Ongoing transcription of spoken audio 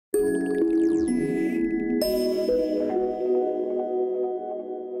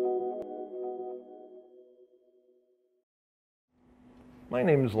My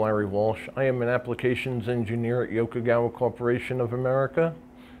name is Larry Walsh. I am an applications engineer at Yokogawa Corporation of America.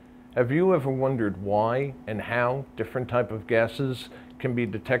 Have you ever wondered why and how different types of gases can be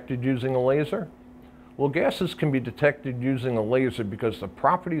detected using a laser? Well, gases can be detected using a laser because the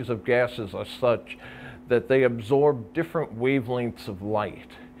properties of gases are such that they absorb different wavelengths of light.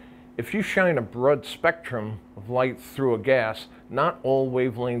 If you shine a broad spectrum of light through a gas, not all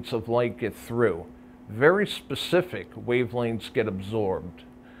wavelengths of light get through. Very specific wavelengths get absorbed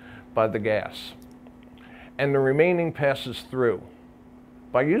by the gas, and the remaining passes through.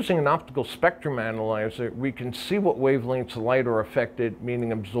 By using an optical spectrum analyzer, we can see what wavelengths of light are affected,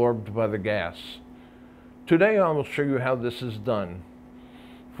 meaning absorbed by the gas. Today I will show you how this is done.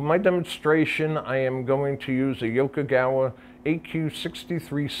 For my demonstration, I am going to use a Yokogawa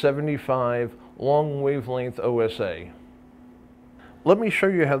AQ6375 long wavelength OSA. Let me show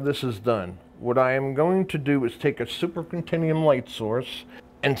you how this is done. What I am going to do is take a supercontinuum light source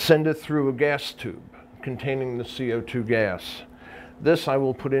and send it through a gas tube containing the CO2 gas. This I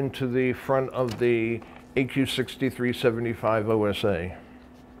will put into the front of the AQ6375 OSA.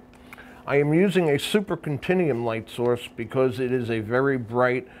 I am using a supercontinuum light source because it is a very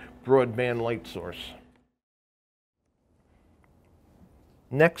bright broadband light source.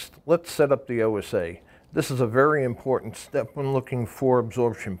 Next, let's set up the OSA. This is a very important step when looking for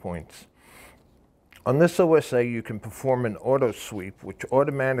absorption points. On this OSA, you can perform an auto sweep, which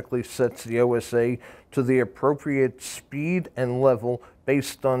automatically sets the OSA to the appropriate speed and level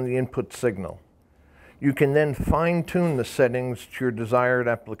based on the input signal. You can then fine-tune the settings to your desired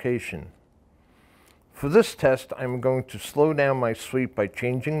application. For this test, I'm going to slow down my sweep by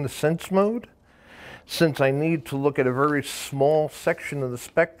changing the sense mode. Since I need to look at a very small section of the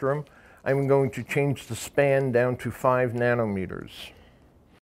spectrum, I'm going to change the span down to 5 nanometers.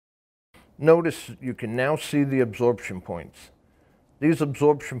 Notice you can now see the absorption points. These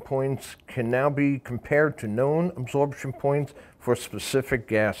absorption points can now be compared to known absorption points for specific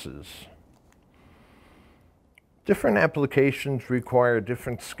gases. Different applications require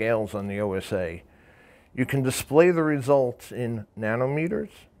different scales on the OSA. You can display the results in nanometers,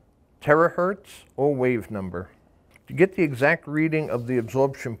 terahertz, or wave number. To get the exact reading of the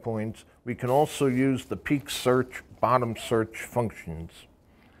absorption points, we can also use the peak search, bottom search functions.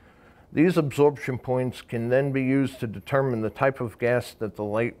 These absorption points can then be used to determine the type of gas that the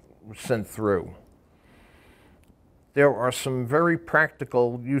light was sent through. There are some very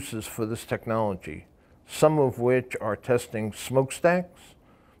practical uses for this technology, some of which are testing smokestacks,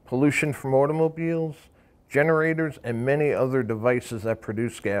 pollution from automobiles, generators, and many other devices that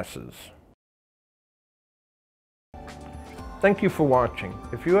produce gases. Thank you for watching.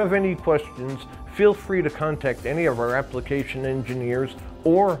 If you have any questions, feel free to contact any of our application engineers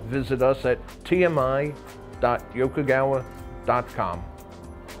or visit us at tmi.yokogawa.com.